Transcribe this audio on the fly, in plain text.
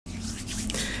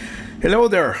Hello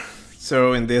there.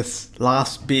 So in this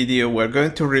last video we're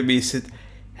going to revisit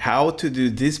how to do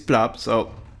this blob.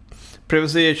 So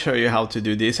previously I showed you how to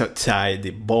do this outside the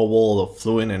bubble of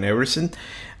Fluent and everything,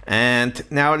 and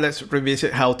now let's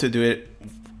revisit how to do it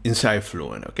inside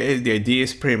Fluent. Okay, the idea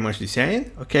is pretty much the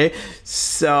same. Okay,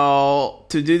 so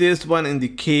to do this one in the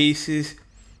cases,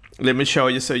 let me show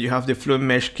you. So you have the Fluent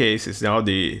mesh cases. Now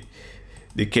the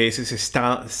cases is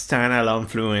standalone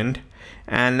Fluent.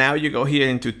 And now you go here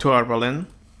into Turbulent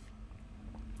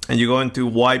and you go into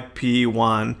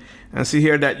YP1 and see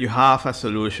here that you have a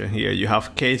solution here. You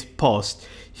have case post.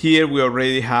 Here we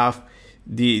already have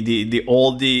the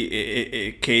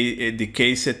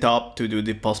case set up to do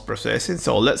the post processing.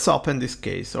 So let's open this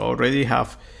case. So already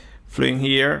have Fluent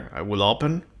here. I will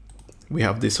open. We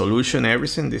have the solution,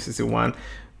 everything. This is the one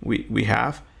we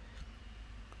have.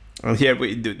 And here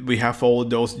we have all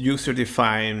those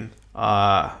user-defined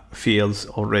fields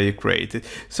already created.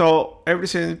 So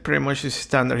everything pretty much is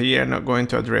standard here. I'm not going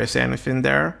to address anything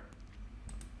there.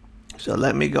 So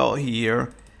let me go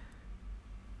here,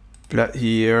 plot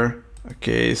here.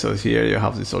 Okay, so here you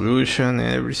have the solution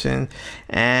and everything.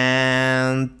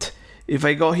 And if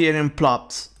I go here in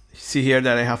plots, see here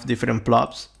that I have different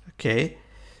plots. Okay,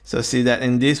 so see that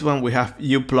in this one we have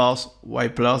U plus, Y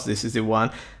plus. This is the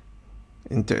one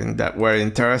in that we're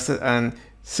interested, and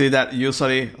see that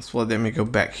usually, so let me go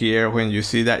back here. When you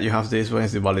see that you have this one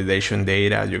is the validation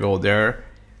data, you go there,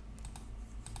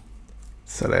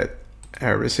 select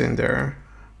everything there,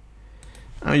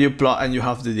 and you plot and you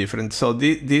have the different. So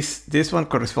this one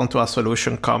corresponds to a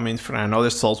solution coming from another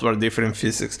software, different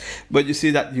physics, but you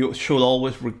see that you should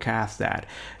always recast that.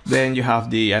 Then you have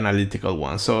the analytical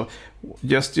one. So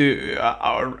just to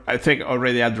I think I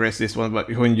already addressed this one, but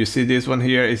when you see this one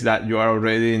here is that you are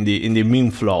already in the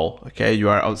mean flow. Okay, you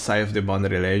are outside of the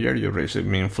boundary layer, you reach the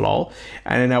mean flow.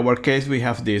 And in our case we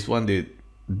have this one, the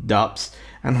dubs,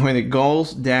 and when it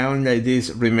goes down like this,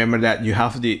 remember that you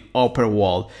have the upper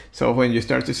wall. So when you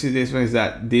start to see this one is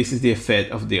that this is the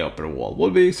effect of the upper wall, will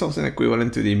be something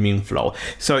equivalent to the mean flow.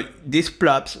 So these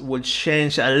plots will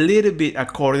change a little bit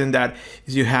according that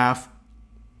you have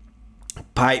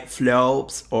pipe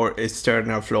flows or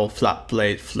external flow, flat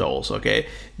plate flows. Okay,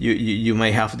 you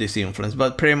may have this influence,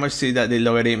 but pretty much see that the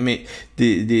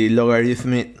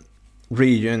logarithmic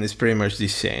region is pretty much the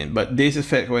same, but this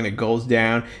effect when it goes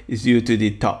down is due to the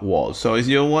top wall. So if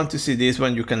you want to see this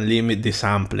one, you can limit the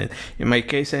sampling. In my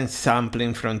case, I'm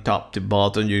sampling from top to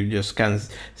bottom. You just can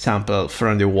sample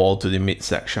from the wall to the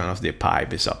midsection of the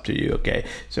pipe. It's up to you. Okay,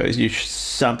 so if you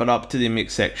sample up to the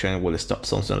midsection, it will stop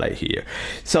something like here.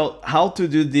 So how to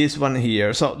do this one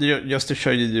here? So just to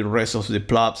show you the rest of the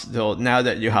plots. So now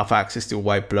that you have access to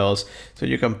Y plus, so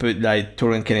you can put like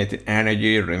Turing kinetic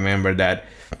energy. Remember that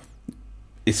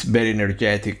it's very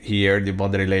energetic here. The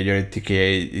boundary layer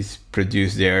TK is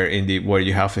produced there in the where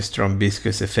you have a strong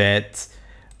viscous effect.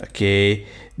 Okay,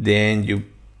 then you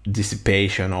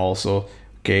dissipation also.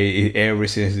 Okay,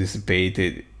 everything is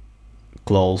dissipated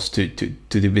close to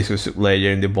the viscous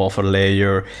layer in the buffer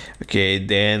layer. Okay,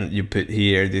 then you put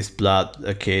here this plot.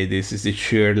 Okay, this is the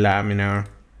shear laminar,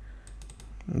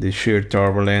 the shear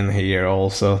turbulent here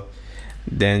also.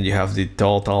 Then you have the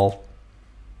total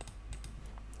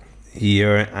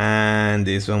here, and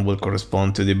this one will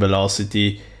correspond to the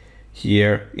velocity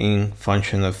here in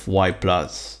function of Y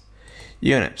plus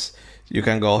units. You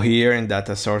can go here in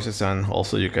data sources, and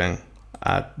also you can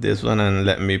add this one, and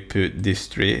let me put this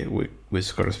three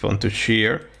which correspond to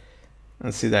shear,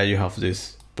 and see that you have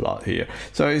this plot here.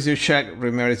 So as you check,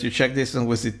 remember if you check this one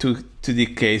with the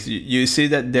 2D case, you see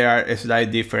that there are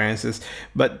slight differences,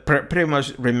 but pretty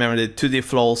much remember the 2D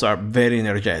flows are very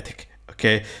energetic.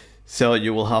 Okay, so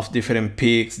you will have different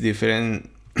peaks, different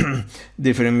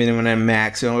minimum and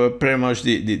maximum, but pretty much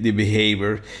the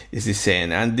behavior is the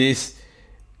same. And this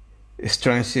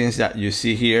strange things that you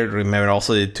see here, remember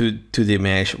also the 2D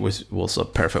mesh was a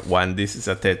perfect one. This is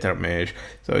a tetra mesh.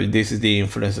 So this is the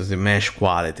influence of the mesh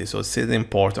quality. So see the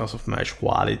importance of mesh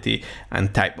quality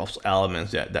and type of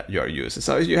elements that you're using.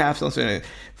 So if you have something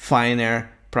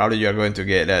finer, probably you're going to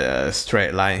get a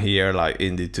straight line here like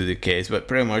in the 2D case, but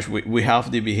pretty much we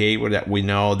have the behavior that we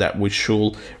know that we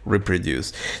should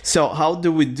reproduce. So how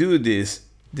do we do these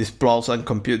plots and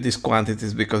compute these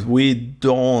quantities? Because we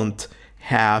don't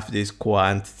have these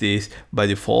quantities by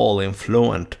default in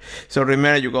Fluent. So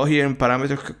remember, you go here in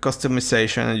parameter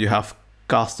customization and you have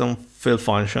custom field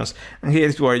functions, and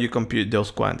here's where you compute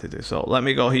those quantities. So let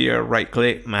me go here, right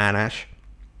click, manage.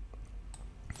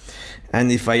 And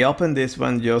if I open this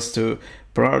one, just to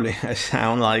probably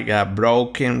sound like a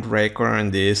broken record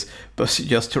on this, but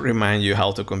just to remind you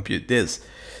how to compute this.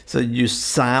 So you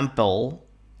sample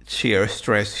shear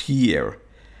stress here.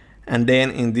 And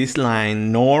then in this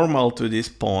line, normal to this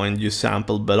point, you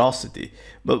sample velocity.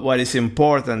 But what is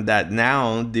important that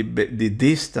now the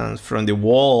distance from the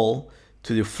wall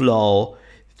to the flow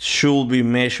should be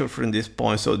measured from this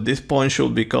point. So this point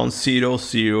should become 0,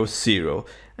 0, 0.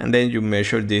 And then you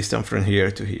measure distance from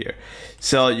here to here.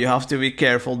 So you have to be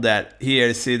careful that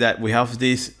here, see that we have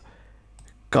this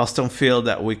custom field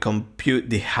that we compute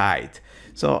the height.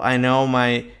 So I know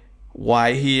my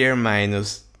y here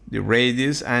minus the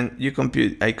radius, and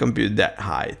I compute that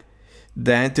height.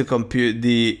 Then to compute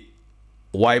the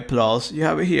y plus, you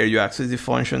have it here. You access the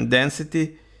function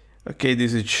density. Okay,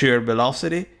 this is shear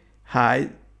velocity,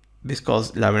 height,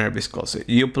 laminar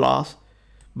viscosity. U plus,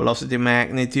 velocity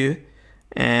magnitude,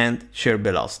 and shear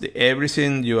velocity.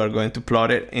 Everything you are going to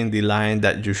plot it in the line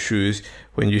that you choose.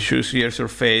 When you choose your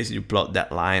surface, you plot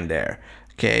that line there.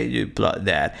 Okay, you plot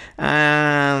that.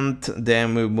 And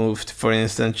then we moved, for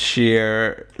instance,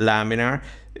 shear laminar,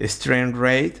 strain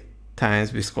rate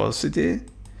times viscosity,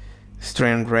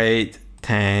 strain rate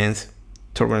times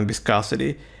turbulent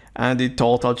viscosity, and the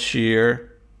total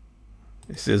shear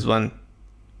is this one,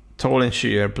 turbulent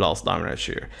shear plus laminar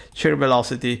shear. Shear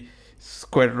velocity,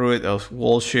 square root of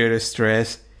wall shear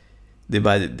stress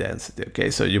divided density. Okay,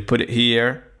 so you put it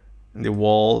here, the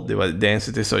wall divided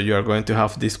density, so you are going to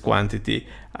have this quantity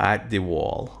at the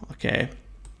wall. Okay,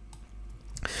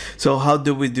 so how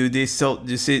do we do this? So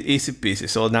you see, easy peasy.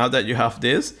 So now that you have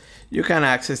this, you can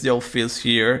access the old fields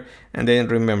here, and then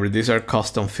remember these are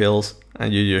custom fields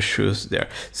and you just choose there.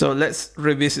 So let's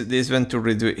revisit this one to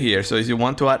redo it here. So if you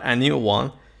want to add a new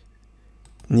one,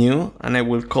 new, and I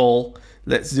will call,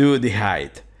 let's do the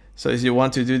height. So if you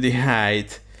want to do the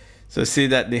height, so see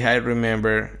that the height,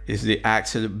 remember, is the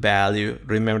absolute value.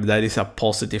 Remember that is a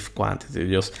positive quantity.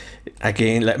 Just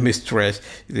again, let me stress,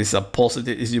 it is a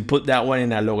positive. If you put that one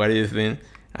in a logarithm,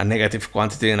 a negative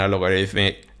quantity in a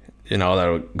logarithmic, you know that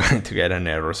we're going to get an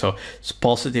error. So it's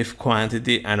positive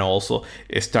quantity, and also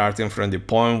starting from the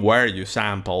point where you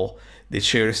sample the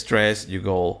shear stress, you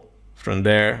go from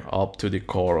there up to the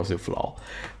core of the flow.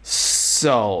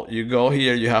 So you go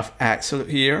here, you have absolute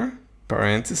here,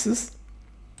 parentheses.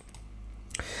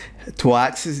 To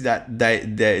access that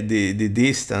the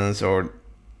distance or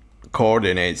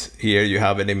coordinates here, you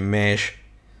have it in mesh.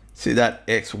 See that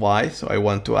xy, so I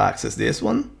want to access this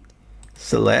one.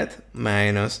 Select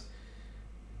minus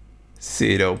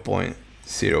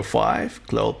 0.05,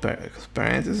 close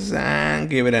parentheses, and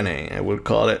give it a name. I will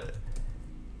call it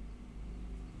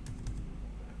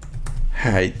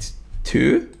height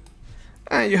 2,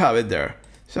 and you have it there.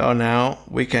 So now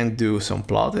we can do some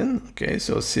plotting. Okay,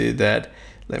 so see that.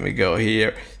 Let me go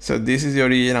here. So this is the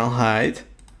original height,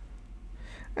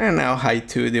 and now height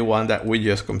 2, the one that we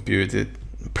just computed,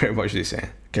 pretty much the same.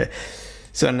 Okay,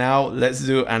 so now let's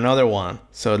do another one.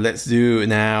 So let's do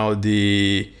now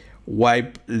the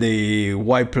y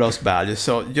plus value.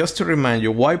 So just to remind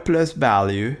you, y plus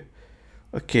value.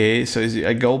 Okay, so as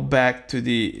I go back to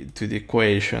the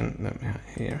equation, let me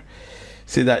here.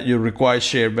 See that you require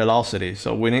shear velocity.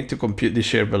 So we need to compute the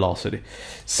shear velocity.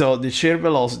 So the shear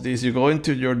velocity is, you go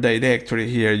into your directory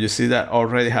here, you see that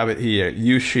already have it here,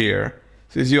 U shear.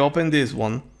 So as you open this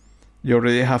one, you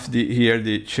already have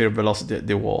the shear velocity at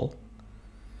the wall.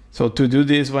 So to do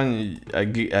this one, I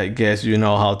guess you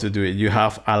know how to do it. You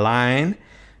have a line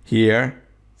here.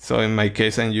 So in my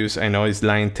case, I know it's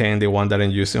line 10, the one that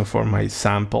I'm using for my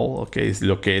sample. Okay, it's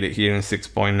located here in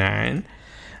 6.9.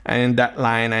 And in that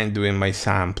line, I'm doing my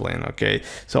sampling. Okay,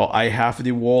 so I have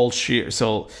the wall shear.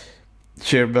 So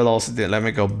shear velocity, let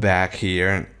me go back here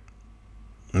and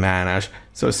manage.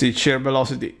 So see, shear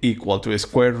velocity equal to a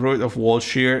square root of wall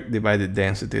shear divided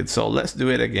density. So let's do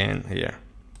it again here.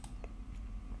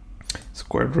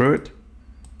 Square root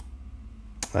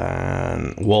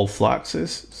and wall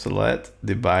fluxes, select,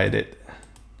 divided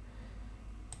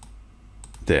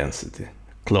density,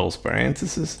 close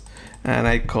parentheses, and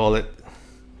I call it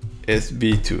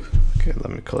SB2. Okay,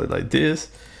 let me call it like this.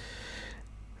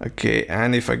 Okay,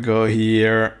 and if I go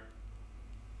here,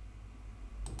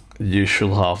 you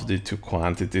should have the two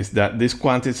quantities. That these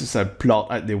quantities are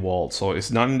plot at the wall, so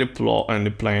it's not in the plot on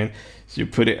the plane. If you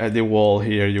put it at the wall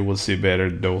here, you will see better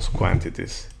those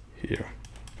quantities here.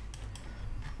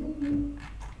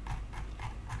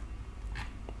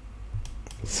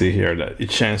 See here that it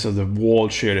changes the wall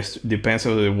shear, depends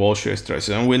on the wall shear stresses,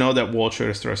 and we know that wall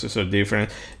shear stresses are different.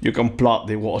 You can plot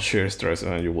the wall shear stresses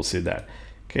and you will see that.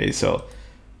 Okay, so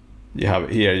you have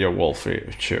here your wall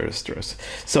shear stress.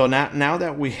 So now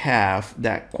that we have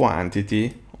that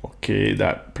quantity, okay,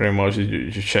 that pretty much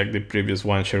you check the previous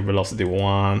one, shear velocity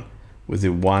 1 with the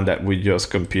one that we just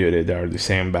computed, they are the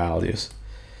same values.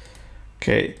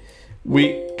 Okay,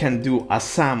 we can do a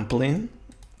sampling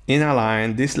in a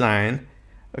line, this line.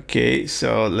 Okay,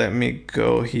 so let me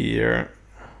go here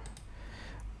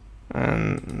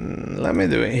and let me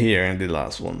do it here in the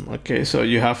last one. Okay, so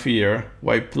you have here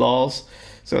y plus.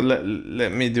 So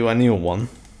let me do a new one,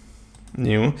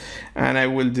 new, and I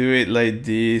will do it like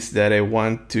this, that I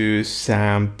want to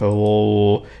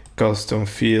sample custom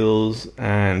fields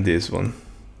and this one.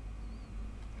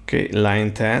 Okay,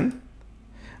 line 10,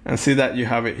 and see that you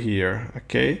have it here.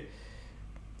 Okay,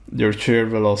 your shear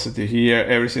velocity here,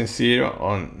 everything 0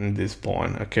 on this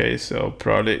point. Okay, so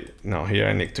probably no, here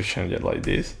I need to change it like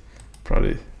this.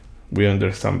 Probably we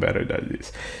understand better than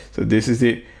this. So this is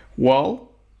the wall,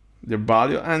 the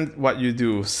value, and what you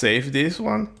do, save this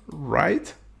one,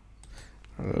 right?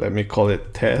 Let me call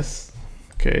it test.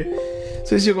 Okay,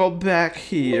 so as you go back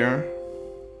here,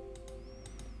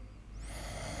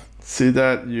 see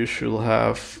that you should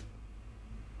have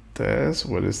test.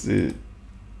 What is the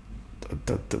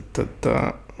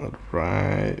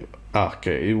right?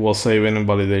 Okay, it was saving in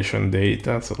validation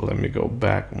data. So let me go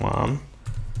back one.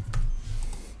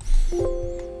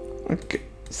 Okay,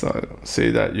 so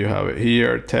see that you have it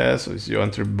here, test. So as you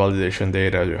enter validation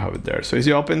data, you have it there. So as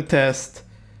you open test,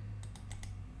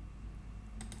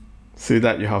 see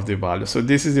that you have the value. So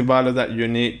this is the value that you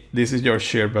need. This is your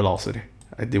shear velocity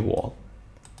at the wall.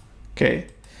 Okay,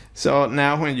 so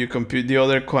now when you compute the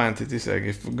other quantities, like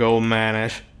if we go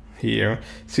manage here,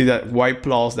 see that y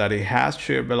plus, that it has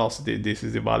shear velocity. This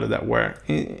is the value that we're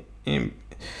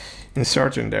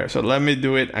inserting there. So let me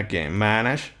do it again,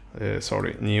 manage,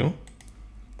 new.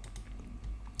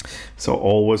 So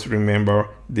always remember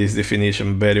this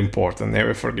definition, very important,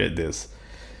 never forget this.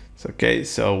 So, okay,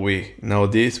 so we know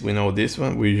this, we know this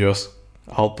one, we just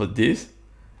output this,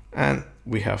 and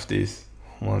we have this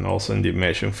one also in the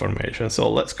mesh information. So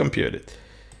let's compute it.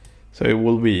 So it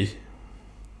will be,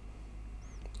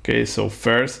 okay, so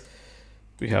first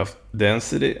we have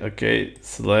density, okay,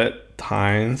 select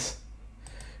times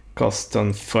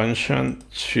custom function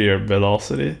shear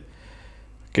velocity.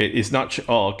 Okay, it's not,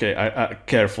 oh, okay,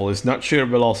 careful, it's not shear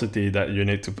velocity that you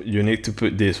need to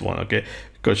put this one, okay,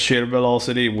 because shear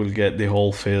velocity will get the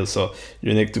whole field, so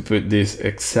you need to put this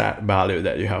exact value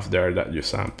that you have there that you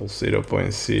sample,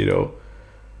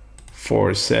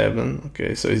 0.047.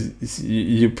 Okay, so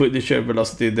you put the shear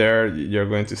velocity there, you're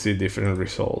going to see different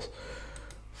results.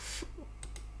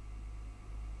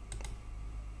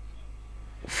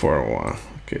 For one,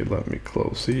 okay, let me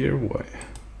close here. Why?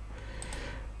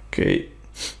 Okay,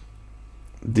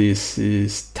 this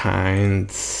is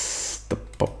times the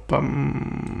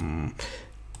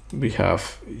we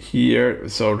have here.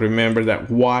 So remember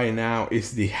that y now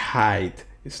is the height.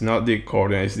 It's not the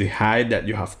coordinate, it's the height that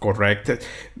you have corrected,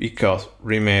 because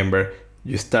remember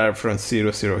you start from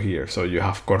 0, 0 here, so you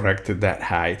have corrected that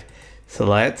height.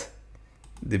 Select,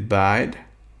 divide,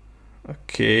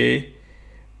 okay,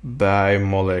 by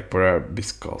molecular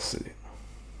viscosity.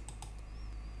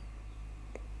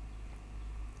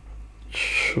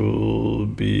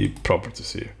 Should be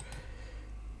properties here,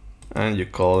 and you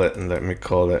call it, and let me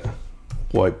call it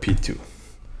yp2.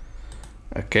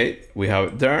 Okay, we have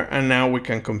it there, and now we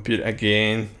can compute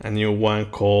again a new one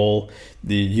called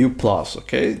the u plus.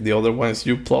 Okay, the other one is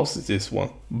u plus, is this one,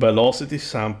 velocity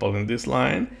sample in this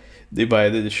line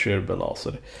divided the shear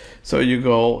velocity. So you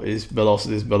go is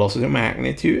velocity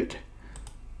magnitude,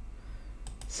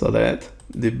 so that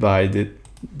divided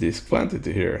this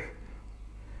quantity here,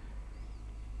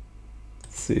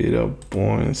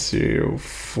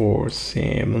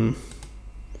 0.047.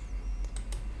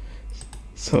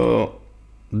 So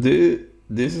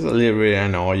this is a little bit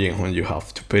annoying when you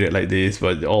have to put it like this,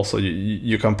 but also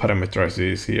you can parameterize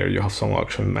this here. You have some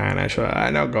option manage.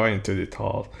 I'm not going into the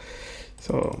top,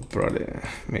 so probably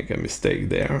make a mistake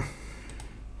there.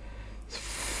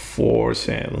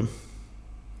 47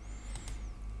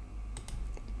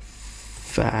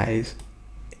 5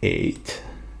 8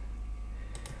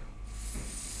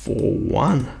 4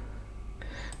 1,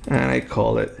 and I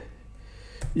call it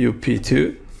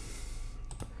up2.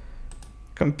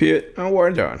 Compute, and we're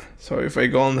done. So if I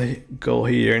go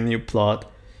here, new plot,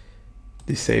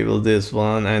 disable this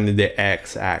one, and in the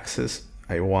x-axis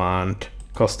I want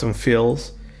custom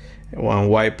fields, I want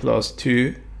y plus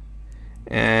 2,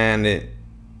 and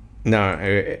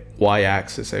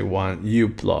y-axis I want u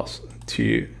plus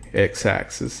 2,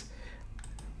 x-axis.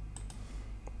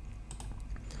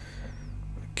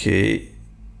 Okay,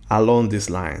 along this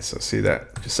line. So see that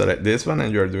you select this one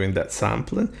and you're doing that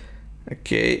sampling.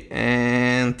 Okay,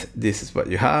 and this is what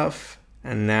you have.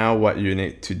 And now what you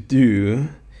need to do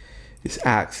is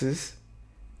axis,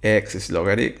 x is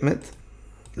logarithmic,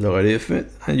 logarithm,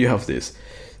 and you have this.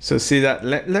 So see that,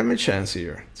 let me change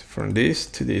here from this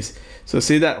to this. So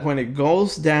see that when it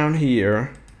goes down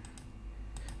here,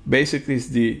 basically it's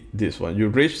this one. You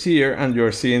reach here and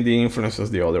you're seeing the influence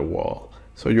of the other wall.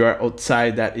 So you are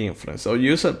outside that influence. So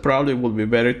you said probably would be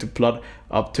better to plot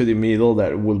up to the middle.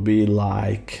 That will be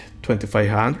like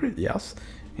 2500, yes,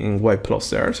 in Y plus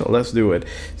there. So let's do it.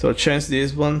 So change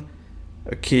this one,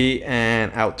 okay,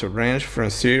 and outer range from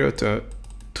 0 to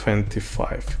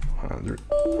 2500.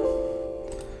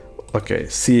 Okay,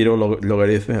 0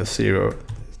 logarithm of 0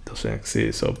 doesn't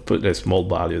exist, so put a small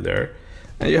value there,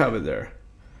 and you have it there.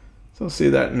 So see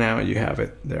that now you have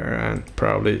it there, and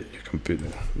probably you can put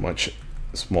a much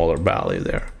smaller value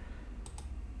there.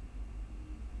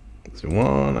 This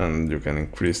one, and you can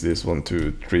increase this one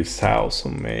to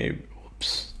 3000, maybe.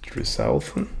 Oops,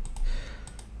 3000.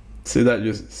 See that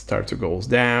you start to go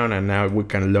down, and now we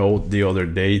can load the other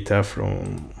data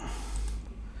from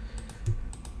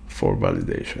for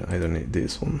validation. I don't need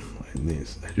this one.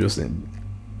 I just need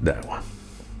that one.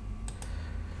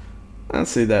 And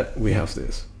see that we have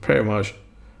this pretty much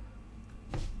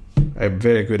a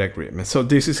very good agreement. So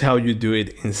this is how you do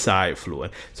it inside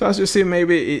Fluent. So as you see,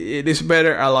 maybe it is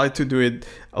better. I like to do it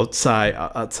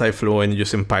outside Fluent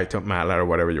using Python, MATLAB, or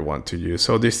whatever you want to use.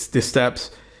 So these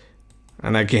steps,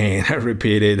 and again, I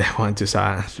repeat it. I want to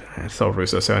sound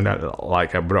that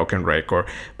like a broken record,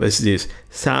 but it's this: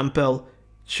 sample,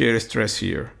 shear stress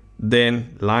here,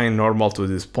 then line normal to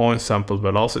this point, sample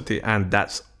velocity, and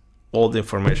that's all the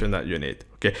information that you need.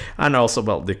 Okay, and also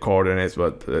about the coordinates,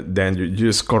 but then you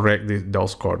just correct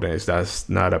those coordinates. That's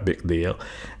not a big deal.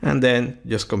 And then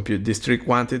just compute these three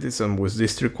quantities, and with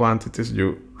these three quantities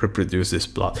you reproduce this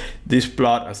plot. This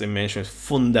plot, as I mentioned, is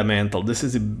fundamental. This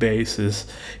is the basis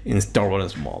in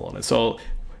turbulence modeling. So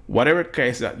whatever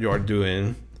case that you are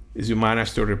doing, is you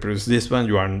manage to reproduce this one,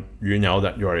 you know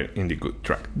that you are in the good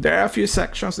track. There are a few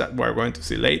sections that we're going to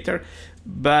see later,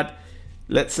 but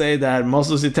let's say that most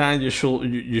of the time you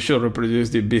should reproduce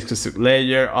the viscous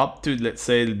layer up to, let's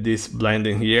say, this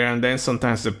blending here, and then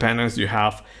sometimes depending you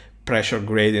have pressure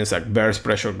gradients, like burst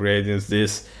pressure gradients.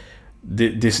 This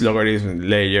logarithm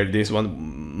layer, this one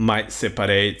might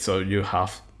separate, so you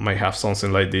might have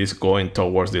something like this going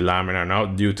towards the laminar now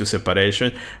due to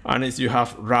separation. And if you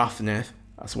have roughness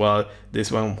as well,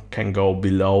 this one can go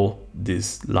below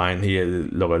this line here,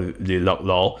 the log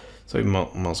low, so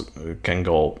it can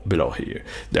go below here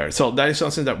there. So that is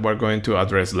something that we're going to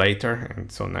address later in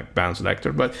some advanced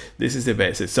lecture, but this is the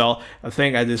basics. So I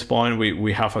think at this point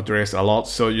we have addressed a lot.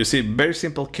 So you see, very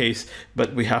simple case,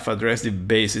 but we have addressed the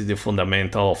basics, the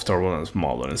fundamental of turbulence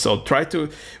modeling. So try to,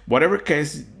 whatever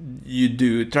case you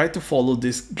do, try to follow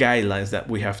these guidelines that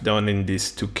we have done in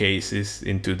these two cases,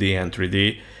 in 2D and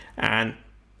 3D, and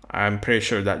I'm pretty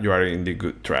sure that you are in the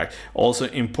good track. Also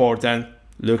important,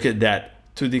 look at that.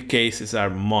 2D cases are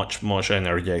much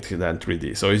energetic than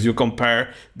 3D. So if you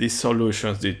compare these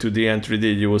solutions, the 2D and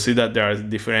 3D, you will see that there are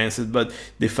differences, but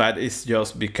the fact is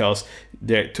just because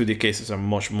the 2D cases are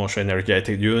much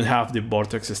energetic. You don't have the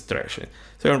vortex extraction.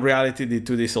 So in reality, the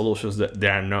 2D solutions, they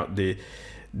are not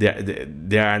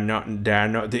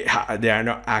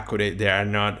accurate. They are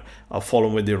not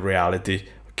following the reality.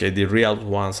 Okay, the real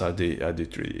ones are the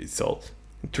 3D. So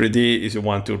 3D, if you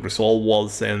want to resolve wall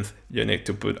sense, you need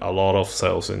to put a lot of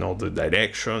cells in all the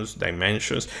directions,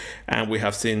 dimensions, and we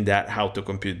have seen that how to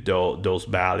compute those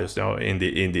values now in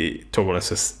the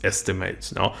turbulence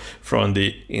estimates, now from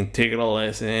the integral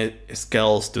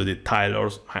scales to the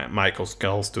Taylor's micro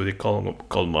scales to the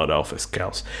Kolmogorov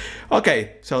scales.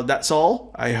 Okay, so that's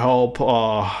all. I hope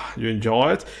you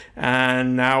enjoy it,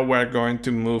 and now we're going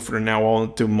to move from now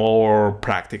on to more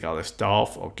practical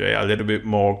stuff. Okay, a little bit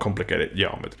more complicated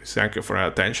geometry. Thank you for your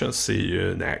attention. See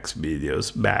you next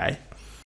videos. Bye.